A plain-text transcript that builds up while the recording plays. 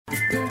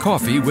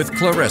Coffee with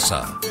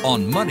Clarissa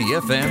on Money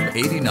FM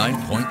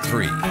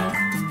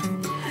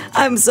 89.3.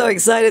 I'm so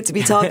excited to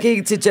be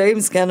talking to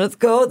James Kenneth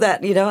Goh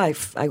that,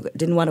 I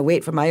didn't want to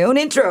wait for my own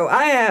intro.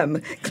 I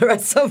am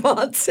Clarissa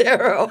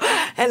Montero.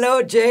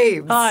 Hello,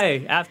 James.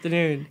 Hi,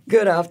 afternoon.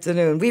 Good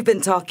afternoon. We've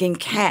been talking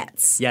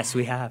cats. Yes,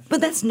 we have. But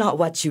that's not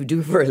what you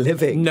do for a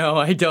living. No,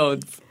 I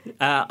don't.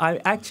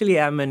 I actually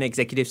am an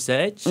executive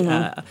search.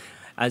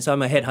 So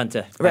I'm a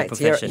headhunter by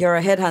profession. You're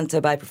a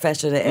headhunter by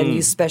profession, and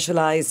you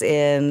specialize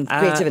in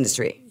creative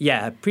industry.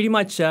 Yeah, pretty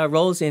much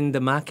roles in the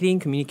marketing,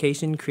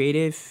 communication,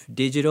 creative,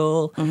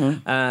 digital,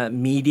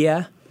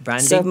 media,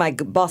 branding. So if my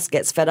boss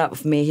gets fed up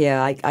with me here,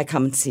 I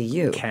come and see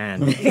you.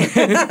 Can.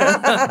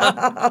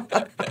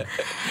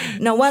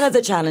 Now, what are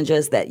the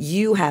challenges that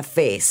you have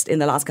faced in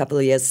the last couple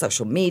of years?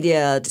 Social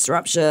media,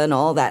 disruption,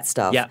 all that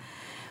stuff. Yeah.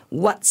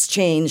 What's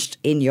changed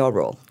in your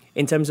role?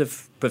 In terms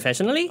of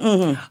professionally,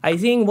 I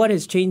think what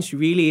has changed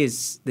really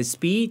is the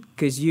speed,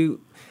 because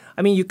you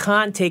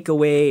can't take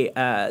away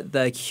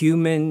the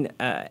human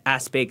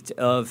aspect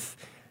of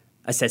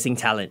assessing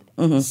talent.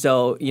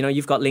 So,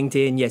 you've got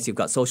LinkedIn, yes, you've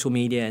got social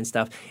media and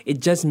stuff.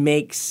 It just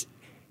makes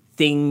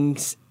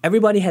things,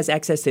 everybody has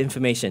access to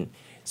information.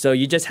 So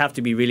you just have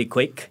to be really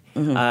quick.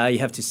 You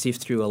have to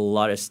sift through a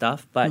lot of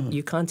stuff, but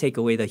you can't take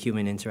away the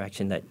human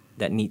interaction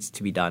that needs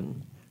to be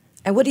done.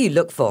 And what do you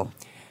look for?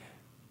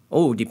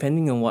 Oh,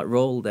 depending on what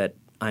role that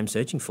I'm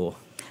searching for.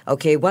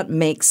 Okay, what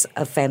makes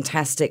a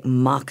fantastic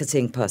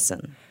marketing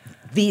person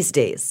these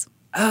days?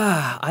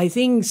 I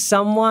think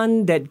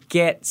someone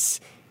that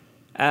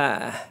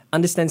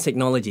understands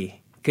technology.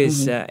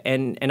 Because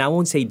and I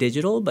won't say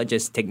digital, but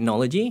just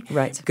technology.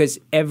 Right. Because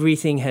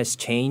everything has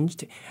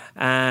changed,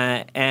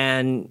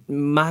 and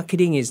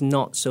marketing is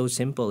not so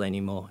simple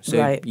anymore.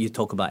 So you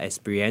talk about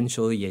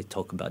experiential, you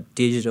talk about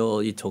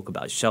digital, you talk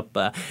about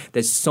shopper.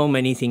 There's so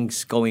many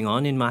things going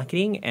on in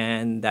marketing,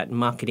 and that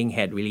marketing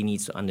head really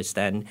needs to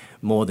understand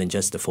more than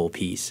just the 4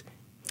 Ps.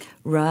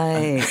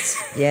 Right,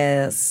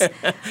 yes.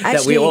 That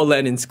Actually, we all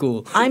learn in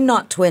school. I'm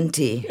not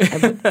 20,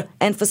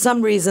 and for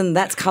some reason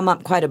that's come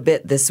up quite a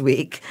bit this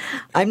week.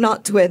 I'm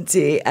not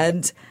 20,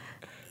 and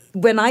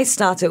when I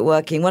started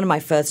working, one of my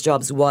first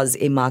jobs was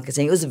in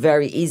marketing. It was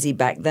very easy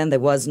back then.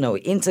 There was no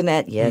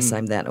internet. Yes,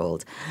 I'm that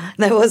old.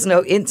 There was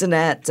no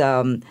internet.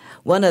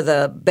 One of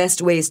the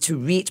best ways to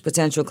reach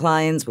potential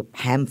clients were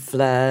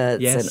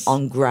pamphlets and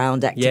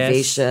on-ground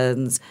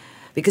activations. Yes.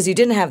 Because you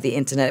didn't have the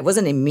internet. It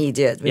wasn't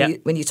immediate.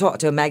 When you talked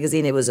to a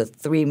magazine, it was a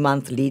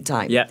 3-month lead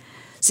time. Yeah.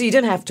 So you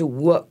didn't have to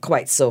work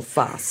quite so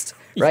fast,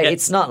 right? Yes.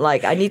 It's not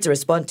like I need to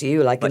respond to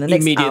you in the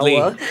next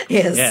hour.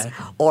 Yes. Yeah.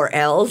 Or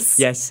else.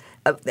 Yes.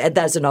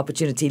 That's an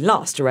opportunity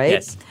lost, right?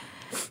 Yes.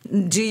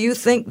 Do you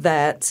think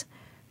that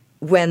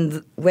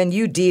when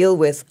you deal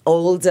with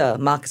older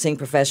marketing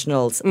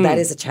professionals, that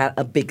is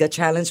a bigger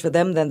challenge for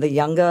them than the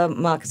younger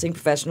marketing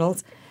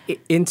professionals?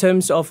 In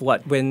terms of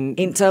what?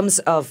 In terms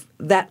of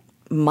that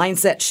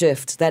mindset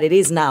shift that it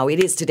is now, it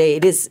is today,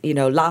 it is,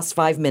 last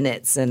 5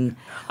 minutes, and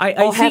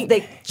have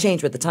they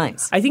changed with the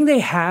times? I think they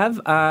have.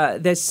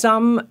 There's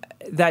some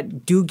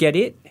that do get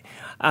it.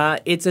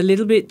 It's a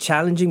little bit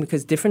challenging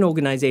because different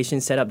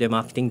organizations set up their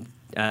marketing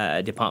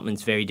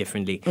departments very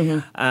differently.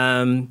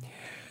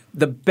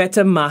 The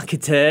better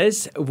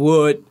marketers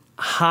would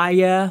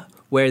hire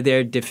where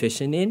they're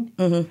deficient in,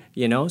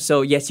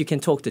 So yes, you can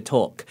talk the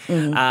talk.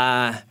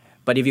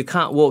 But if you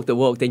can't walk the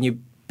walk, then you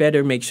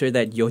better make sure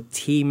that your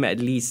team at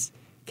least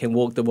can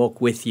walk the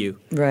walk with you.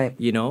 Right.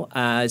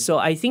 So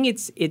I think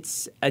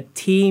it's a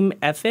team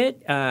effort,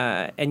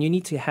 and you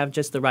need to have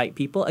just the right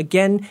people.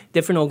 Again,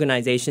 different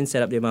organizations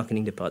set up their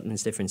marketing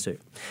departments different.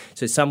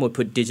 So some will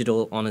put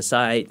digital on a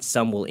side,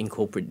 some will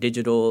incorporate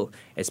digital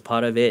as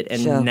part of it.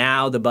 And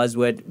now the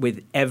buzzword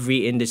with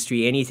every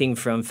industry, anything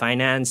from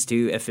finance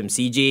to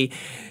FMCG,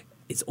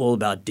 it's all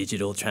about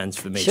digital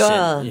transformation.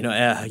 Sure.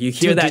 You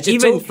hear that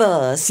digital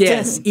first.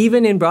 Yes,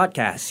 even in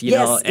broadcast.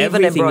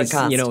 Everything is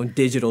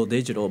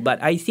digital.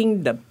 But I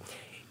think the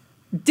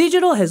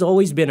digital has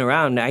always been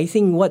around. I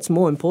think what's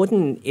more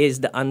important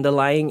is the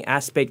underlying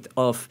aspect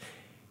of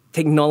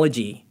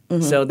technology.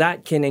 So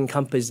that can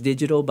encompass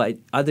digital, but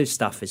other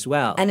stuff as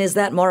well. And is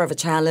that more of a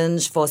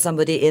challenge for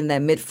somebody in their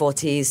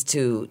mid-40s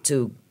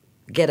to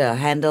get a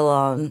handle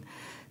on?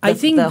 I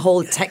think the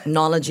whole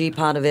technology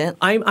part of it.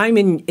 I'm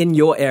in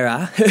your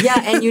era. Yeah,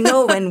 and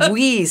when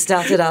we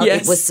started out,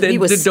 we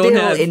were still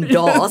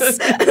indoors.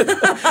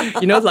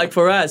 Like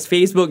for us,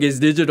 Facebook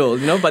is digital.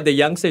 But the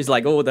youngsters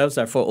those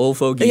are for old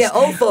fogies. Yeah,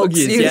 old folks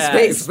use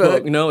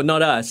Facebook. No,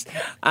 not us.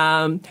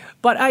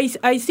 But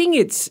I think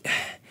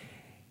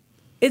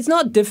it's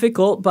not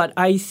difficult. But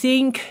I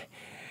think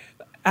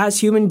as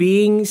human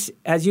beings,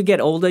 as you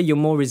get older, you're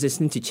more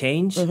resistant to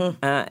change,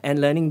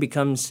 and learning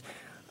becomes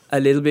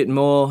a little bit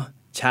more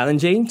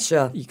challenging.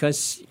 Sure.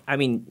 Because,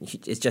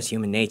 it's just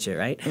human nature,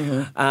 right?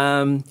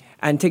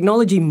 And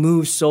technology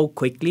moves so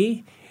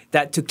quickly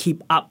that to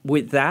keep up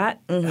with that,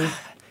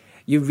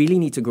 you really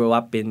need to grow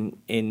up in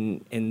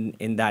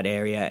that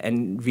area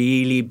and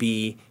really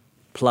be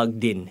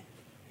plugged in.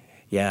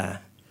 Yeah.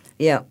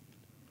 Yeah.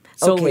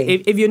 So Okay.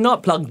 if you're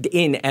not plugged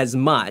in as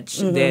much,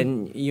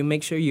 then you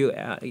make sure you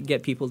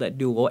get people that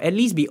do, or at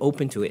least be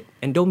open to it,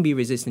 and don't be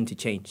resistant to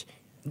change.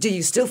 Do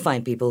you still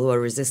find people who are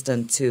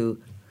resistant to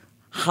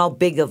how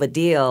big of a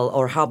deal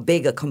or how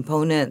big a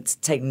component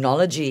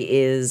technology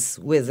is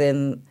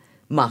within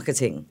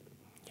marketing?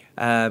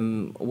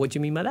 What do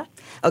you mean by that?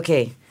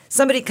 Okay,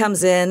 somebody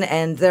comes in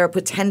and they're a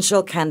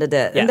potential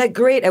candidate, Yeah. and they're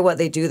great at what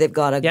they do. They've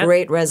got a Yeah.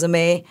 great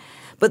resume,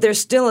 but they're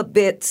still a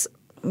bit.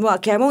 Well,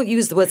 okay, I won't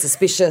use the word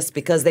suspicious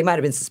because they might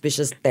have been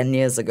suspicious 10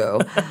 years ago,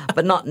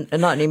 but not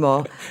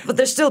anymore. But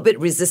they're still a bit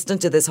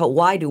resistant to this whole,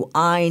 why do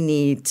I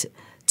need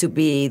to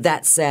be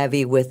that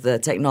savvy with the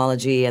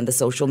technology and the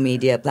social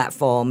media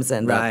platforms?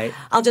 And Right.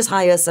 I'll just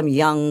hire some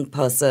young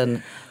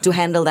person to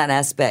handle that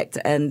aspect.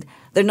 And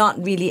they're not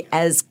really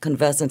as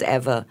conversant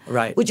ever.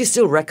 Right. Would you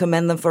still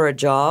recommend them for a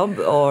job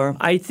or?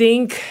 I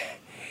think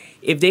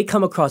if they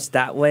come across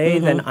that way,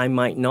 then I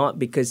might not,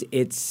 because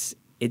it's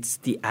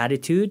the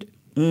attitude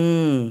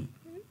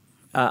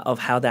of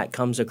how that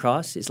comes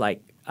across. It's like,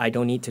 I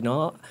don't need to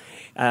know,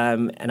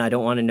 and I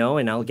don't want to know,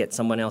 and I'll get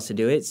someone else to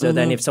do it. So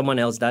then if someone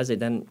else does it,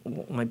 then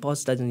my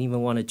boss doesn't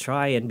even want to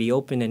try and be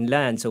open and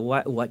learn. So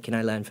what can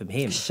I learn from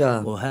him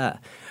Sure. or her,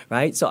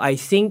 right? So I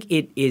think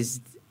it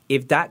is,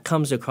 if that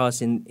comes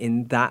across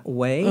in that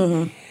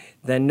way,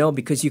 then no,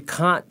 because you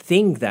can't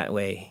think that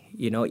way.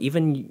 You know,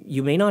 even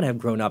you may not have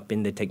grown up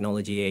in the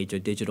technology age or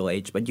digital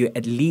age, but you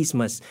at least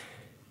must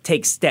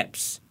take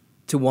steps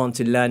to want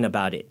to learn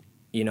about it,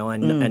 you know,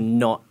 and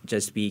not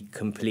just be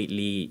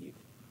completely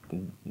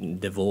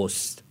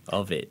divorced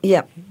of it.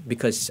 Yep.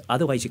 Because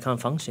otherwise you can't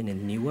function in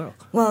the new world.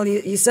 Well,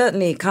 you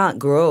certainly can't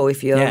grow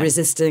if you're Yeah.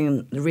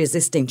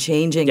 resisting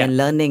changing Yeah. and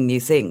learning new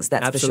things.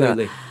 That's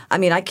Absolutely. for sure. I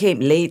mean, I came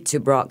late to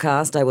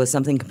broadcast. I was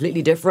something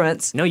completely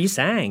different. No, you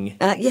sang.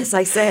 Yes,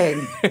 I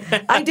sang.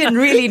 I didn't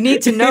really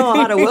need to know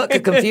how to work a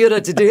computer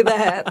to do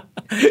that.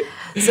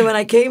 So when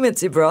I came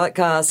into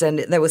broadcast, and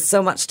there was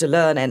so much to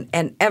learn,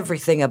 and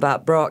everything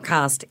about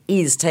broadcast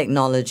is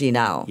technology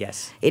now.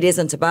 Yes. It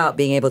isn't about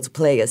being able to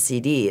play a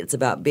CD. It's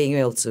about being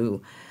able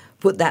to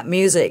put that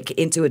music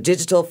into a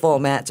digital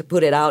format, to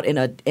put it out in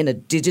a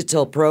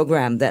digital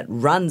program that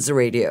runs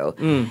radio.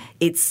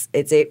 It's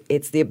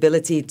the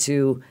ability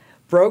to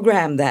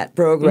program that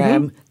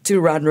program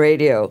to run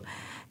radio.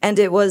 And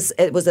it was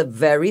a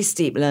very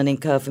steep learning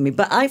curve for me,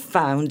 but I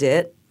found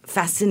it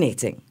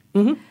fascinating.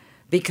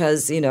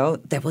 Because, you know,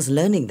 there was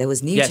learning, there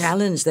was new Yes.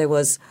 challenge, there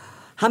was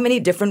how many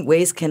different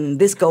ways can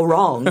this go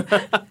wrong?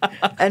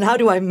 And how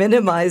do I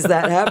minimize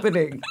that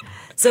happening?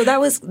 So that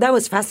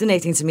was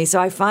fascinating to me. So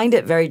I find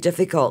it very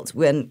difficult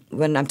when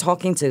I'm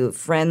talking to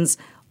friends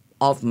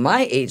of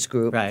my age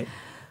group Right.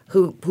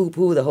 who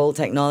poo-poo the whole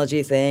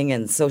technology thing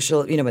and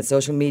social, you know, when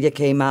social media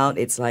came out,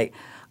 it's like,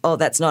 oh,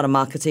 that's not a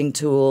marketing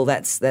tool,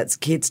 that's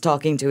kids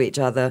talking to each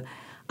other.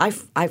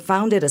 I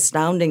found it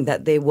astounding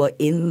that they were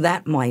in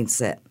that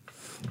mindset.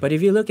 But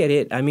if you look at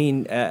it, I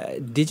mean,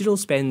 digital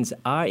spends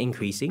are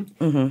increasing,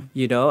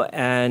 you know,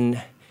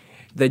 and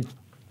the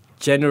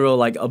general,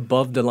 like,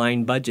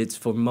 above-the-line budgets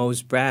for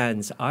most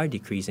brands are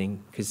decreasing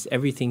because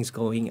everything's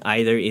going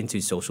either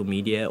into social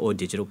media or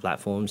digital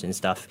platforms and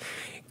stuff.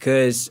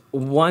 Because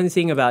one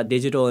thing about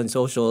digital and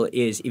social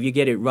is if you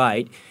get it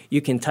right,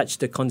 you can touch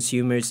the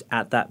consumers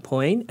at that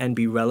point and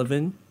be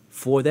relevant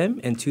for them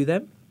and to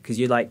them because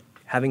you're, like,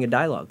 having a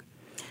dialogue.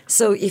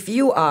 So if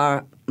you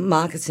are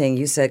marketing,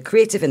 you said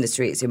creative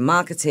industries, you're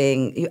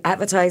marketing, you're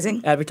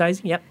advertising.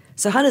 Advertising, yep.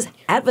 So how does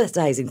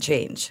advertising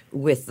change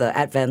with the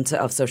advent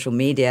of social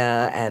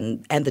media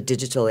and the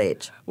digital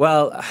age?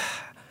 Well,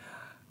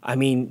 I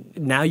mean,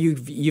 now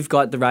you've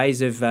got the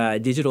rise of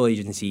digital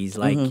agencies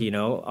like, you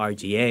know,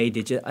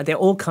 RGA, they're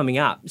all coming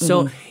up.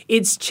 So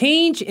it's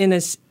changed in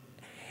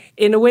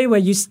a way where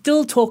you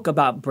still talk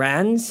about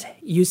brands.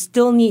 You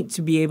still need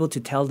to be able to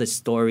tell the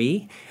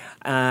story.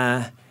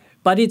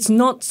 But it's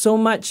not so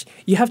much,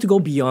 you have to go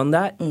beyond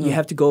that. You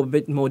have to go a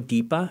bit more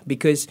deeper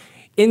because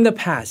in the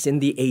past, in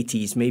the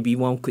 80s, maybe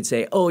one could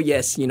say, oh,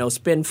 yes, you know,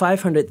 spend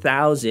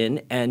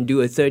 $500,000 and do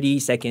a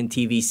 30-second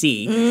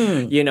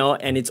TVC, you know,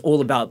 and it's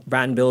all about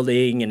brand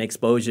building and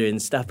exposure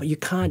and stuff. But you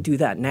can't do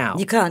that now.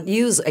 You can't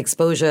use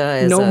exposure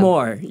as No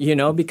more, you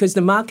know, because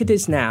the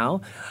marketers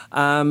now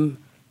are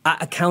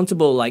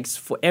accountable, like,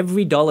 for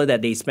every dollar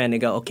that they spend. They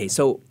go, okay,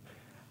 so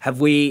have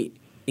we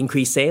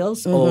increase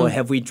sales or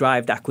have we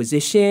driven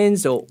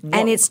acquisitions or what?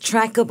 And it's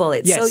trackable.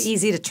 It's so Yes.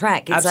 easy to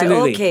track. It's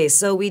Absolutely. like, okay,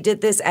 so we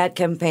did this ad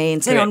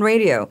campaign, say Correct. on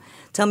radio.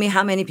 Tell me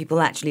how many people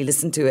actually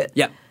listen to it.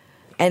 Yep.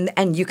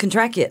 And you can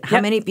track it. How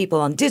Yep. many people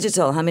on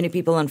digital, how many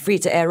people on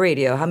free-to-air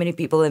radio, how many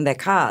people in their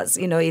cars.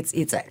 You know,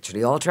 it's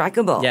actually all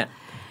trackable. Yeah.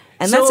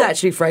 And So- that's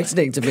actually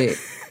frightening to me,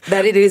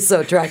 that it is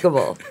so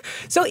trackable.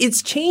 So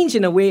it's changed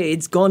in a way.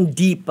 It's gone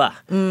deeper,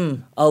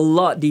 a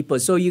lot deeper.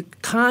 So you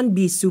can't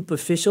be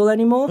superficial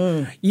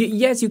anymore.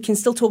 Yes, you can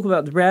still talk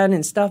about the brand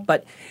and stuff,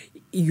 but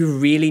you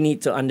really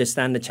need to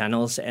understand the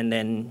channels and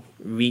then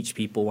reach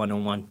people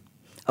one-on-one.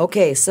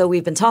 Okay, so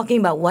we've been talking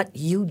about what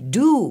you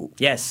do.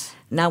 Yes.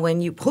 Now,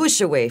 when you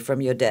push away from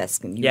your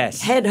desk and you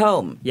Yes. head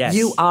home, Yes.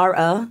 you are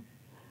a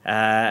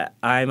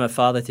I'm a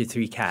father to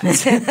 3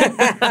 cats.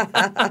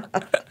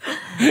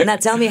 Now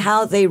tell me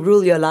how they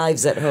rule your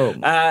lives at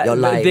home. Your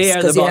lives, they are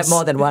the because you boss. have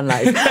more than one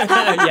life.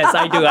 Yes,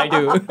 I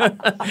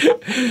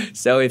do.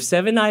 So if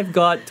 7, I've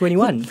got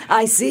 21.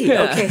 I see.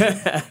 Okay.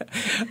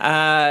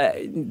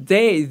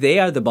 They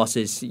are the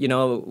bosses. You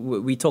know,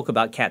 we talk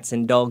about cats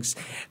and dogs.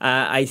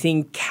 I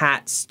think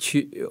cats,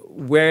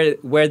 where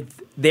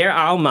they're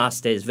our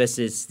masters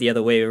versus the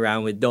other way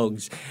around with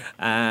dogs.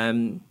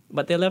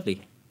 But they're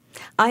lovely.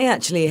 I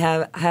actually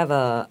have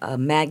a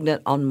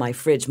magnet on my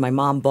fridge my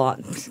mom bought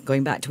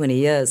going back 20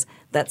 years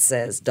that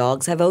says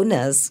dogs have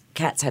owners,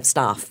 cats have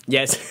staff.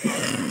 Yes.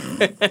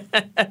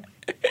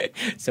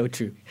 So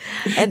true.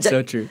 And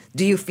so true.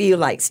 Do you feel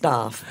like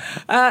staff?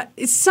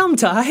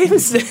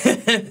 Sometimes,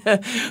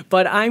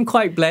 but I'm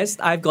quite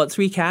blessed. I've got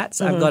 3 cats.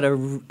 I've got a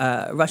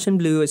Russian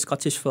Blue, a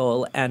Scottish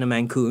Fold, and a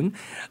Mancoon.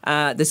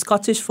 The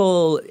Scottish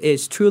Fold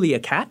is truly a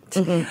cat,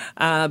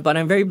 but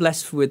I'm very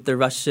blessed with the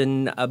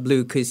Russian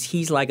Blue because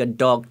he's like a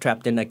dog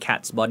trapped in a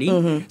cat's body.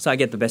 So I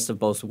get the best of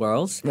both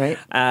worlds. Right.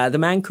 The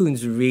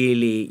Mancoon's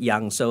really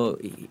young, so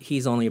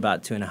he's only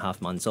about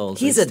 2.5 months old.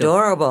 He's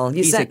adorable.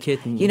 He's a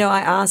kitten. You know,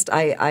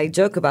 I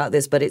joke about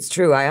this, but it's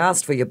true. I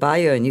asked for your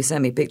bio and you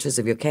sent me pictures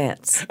of your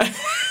cats.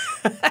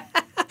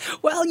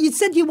 Well, you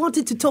said you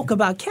wanted to talk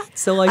about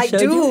cats, so I showed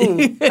do.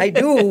 you.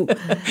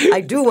 I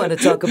do want to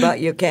talk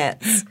about your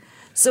cats.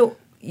 So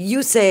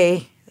you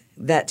say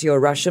that your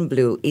Russian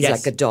Blue is Yes.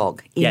 like a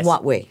dog. In Yes.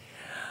 what way?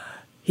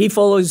 He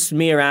follows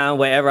me around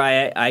wherever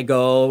I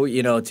go,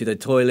 you know, to the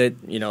toilet,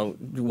 you know,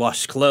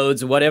 wash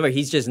clothes, whatever.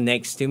 He's just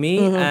next to me.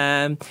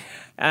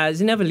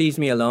 He never leaves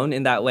me alone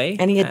in that way.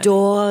 And he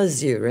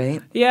adores you,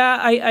 right? Yeah,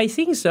 I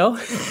think so.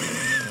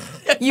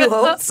 You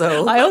hope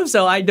so. I hope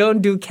so. I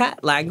don't do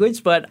cat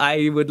language, but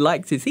I would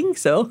like to think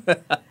so.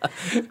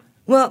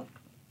 Well,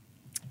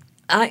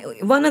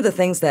 one of the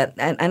things that,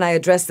 and I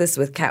address this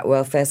with Cat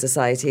Welfare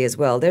Society as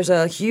well, there's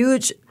a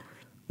huge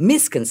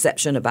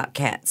misconception about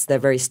cats. They're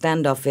very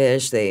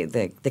standoffish. They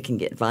can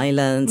get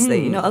violent.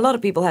 A lot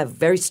of people have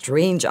very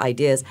strange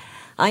ideas.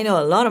 I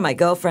know a lot of my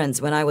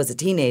girlfriends when I was a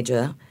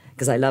teenager,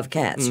 because I love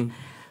cats,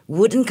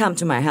 wouldn't come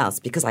to my house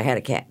because I had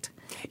a cat.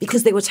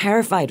 Because they were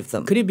terrified of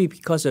them. Could it be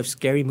because of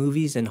scary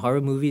movies and horror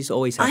movies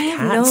always have I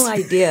cats? have no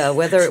idea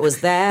whether it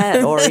was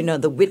that or,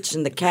 the witch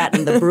and the cat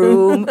and the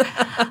broom.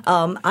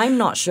 I'm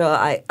not sure.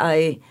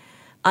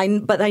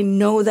 But I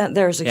know that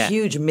there's a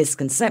huge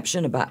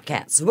misconception about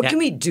cats. So what can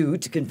we do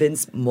to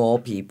convince more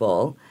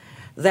people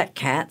that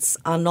cats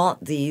are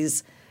not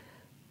these,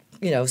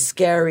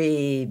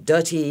 scary,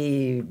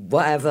 dirty,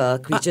 whatever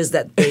creatures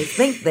that they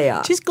think they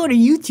are? Just go to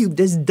YouTube.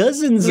 There's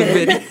dozens of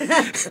it,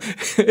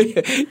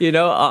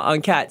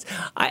 on cats.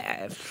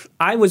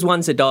 I was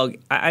once a dog.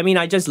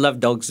 I just love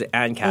dogs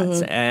and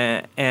cats.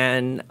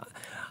 And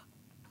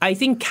I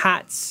think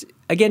cats,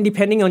 again,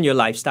 depending on your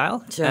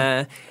lifestyle,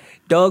 Sure.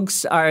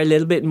 dogs are a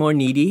little bit more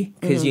needy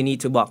because you need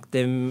to walk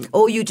them.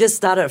 Oh, you just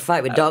started a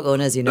fight with dog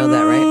owners. You know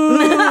that, right?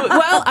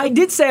 Well, I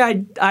did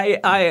say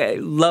I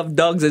love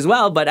dogs as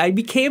well, but I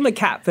became a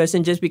cat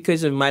person just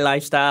because of my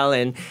lifestyle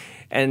and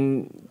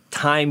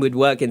time with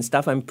work and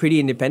stuff. I'm pretty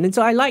independent,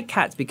 so I like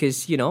cats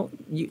because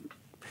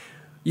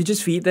you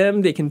just feed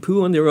them, they can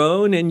poo on their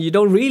own, and you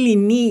don't really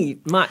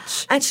need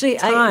much Actually,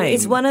 time.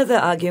 it's one of the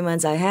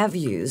arguments I have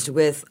used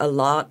with a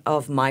lot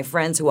of my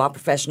friends who are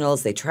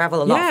professionals. They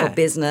travel a lot for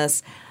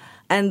business,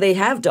 and they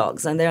have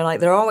dogs, and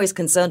they're always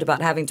concerned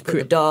about having to put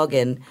the dog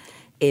in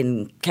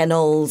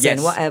kennels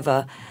and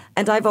whatever.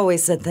 And I've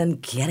always said, then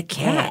get a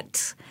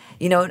cat.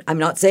 I'm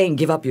not saying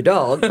give up your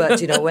dog, but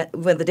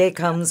when the day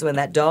comes when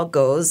that dog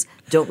goes,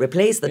 don't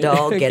replace the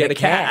dog, get a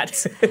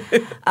cat.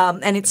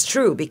 And it's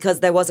true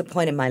because there was a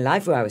point in my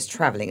life where I was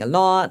traveling a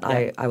lot.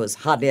 I was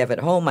hardly ever at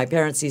home. My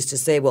parents used to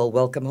say, well,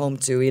 welcome home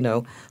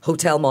to,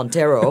 Hotel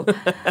Montero.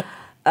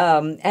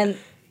 And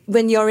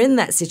when you're in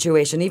that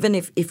situation, even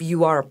if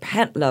you are a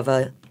pet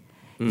lover,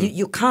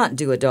 you can't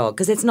do a dog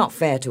because it's not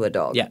fair to a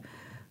dog. Yeah.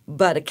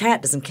 But a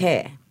cat doesn't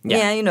care.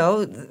 Yeah,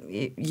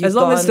 as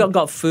long as they've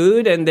got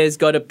food and there's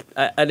got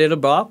a little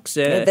box.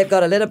 They've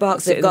got a litter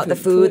box. They've got the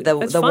food.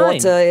 The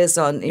water is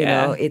on.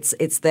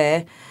 It's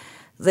there.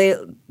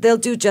 They'll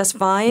do just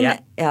fine.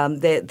 Yeah.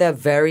 They're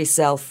very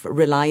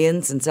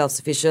self-reliant and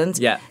self-sufficient.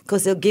 Yeah.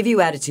 Because they'll give you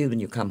attitude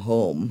when you come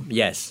home.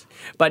 Yes,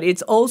 but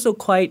it's also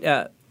quite.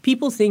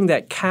 People think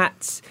that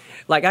cats.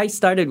 Like I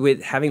started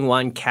with having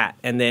one cat,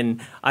 and then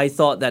I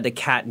thought that the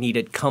cat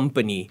needed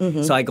company,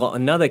 so I got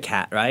another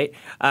cat. Right?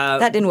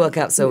 That didn't work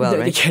out so well,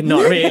 right?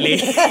 Not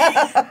really.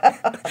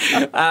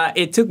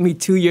 It took me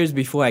 2 years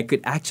before I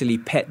could actually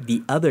pet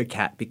the other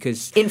cat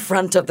because in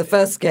front of the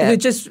first cat,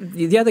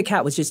 the other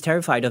cat was just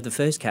terrified of the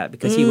first cat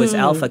because he was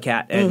alpha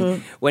cat,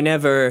 and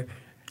whenever.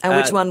 And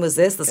which one was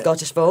this? The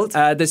Scottish Fold?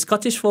 The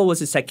Scottish Fold was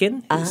the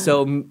second.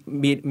 So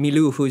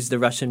Milou, who's the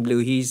Russian Blue,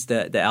 he's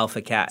the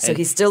alpha cat. So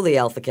he's still the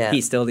alpha cat.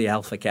 He's still the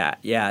alpha cat,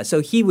 yeah. So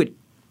he would,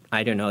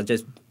 I don't know,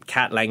 just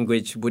cat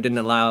language wouldn't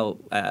allow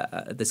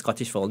the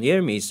Scottish Fold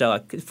near me. So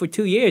for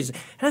 2 years,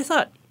 and I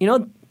thought,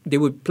 they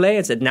would play.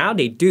 I said, now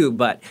they do,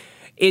 but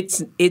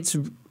it's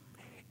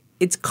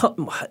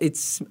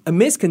it's a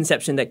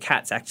misconception that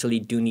cats actually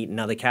do need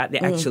another cat. They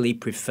actually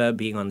prefer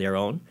being on their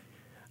own.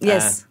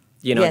 Yes.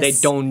 They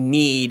don't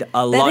need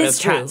a lot of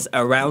cats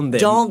around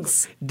them.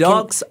 Dogs,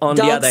 on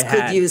the other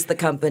hand, could use the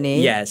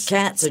company. Yes,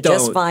 cats are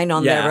just fine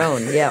on their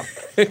own. Yeah.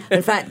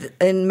 In fact,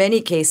 in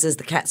many cases,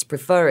 the cats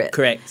prefer it.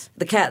 Correct.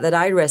 The cat that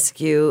I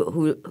rescued,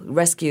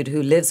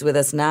 who lives with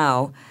us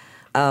now.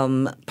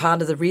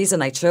 Part of the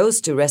reason I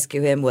chose to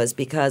rescue him was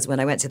because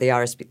when I went to the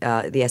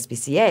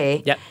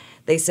SPCA,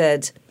 they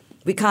said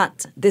we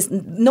can't.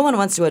 No one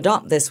wants to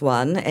adopt this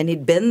one, and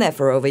he'd been there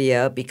for over a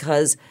year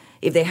because.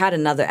 If they had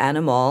another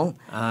animal,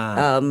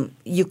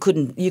 you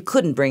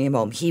couldn't bring him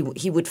home. He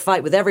would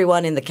fight with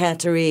everyone in the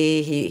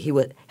cattery. He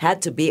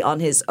had to be on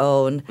his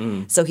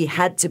own, so he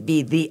had to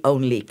be the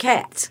only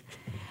cat,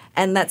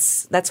 and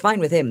that's fine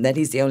with him that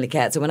he's the only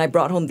cat. So when I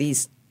brought home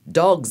these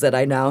dogs that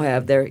I now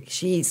have,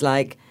 she's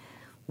like,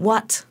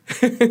 "What?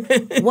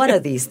 What are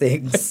these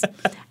things?"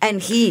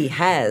 And he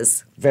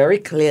has very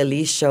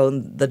clearly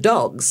shown the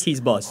dogs. He's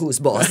boss. Who's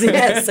boss?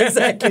 Yes,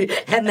 exactly,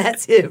 and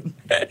that's him.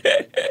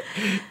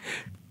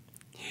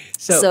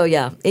 So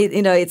yeah,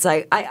 it's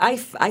like I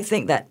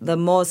think that the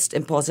most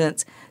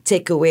important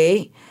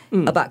takeaway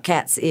about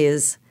cats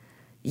is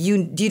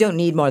you don't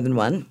need more than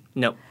one.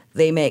 No.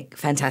 They make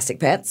fantastic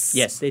pets.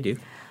 Yes, they do.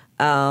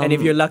 And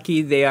if you're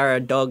lucky they are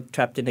a dog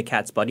trapped in a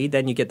cat's body,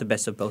 then you get the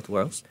best of both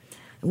worlds.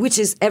 Which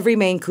is every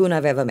Maine Coon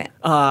I've ever met.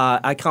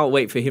 I can't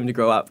wait for him to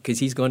grow up because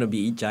he's going to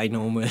be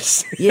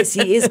ginormous. Yes,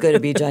 he is going to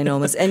be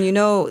ginormous. And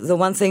the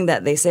one thing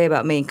that they say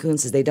about Maine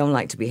Coons is they don't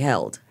like to be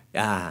held.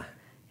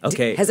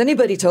 Okay. Has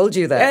anybody told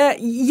you that?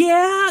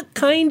 Yeah,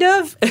 kind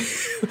of.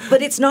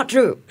 But it's not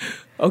true.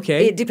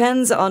 Okay. It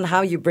depends on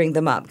how you bring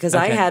them up. Because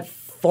I had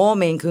 4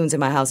 Maine Coons in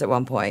my house at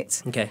one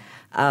point. Okay.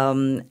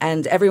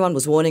 And everyone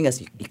was warning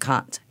us, you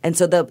can't. And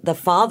so the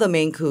father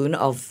Maine Coon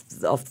of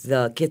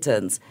the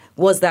kittens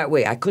was that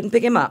way. I couldn't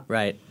pick him up.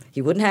 Right.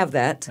 He wouldn't have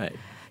that. Right.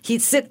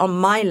 He'd sit on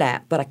my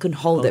lap, but I couldn't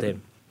hold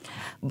him.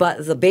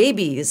 But the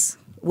babies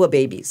were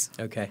babies.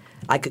 Okay.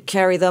 I could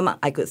carry them.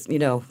 I could,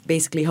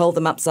 basically hold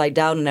them upside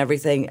down and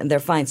everything, and they're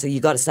fine. So you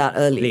got to start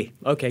early.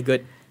 Okay,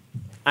 good.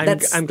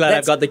 I'm glad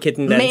I've got the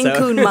kitten then. Maine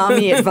Coon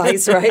mommy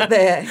advice right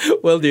there.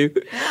 Will do.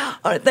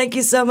 All right, thank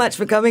you so much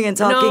for coming and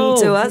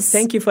talking to us.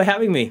 Thank you for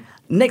having me.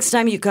 Next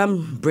time you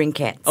come, bring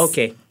cats.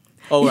 Okay.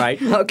 All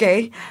right.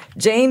 Okay.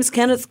 James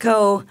Kenneth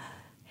Coe,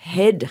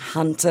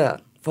 headhunter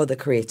for the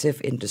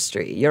creative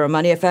industry. You're on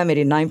Money FM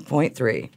 89.3.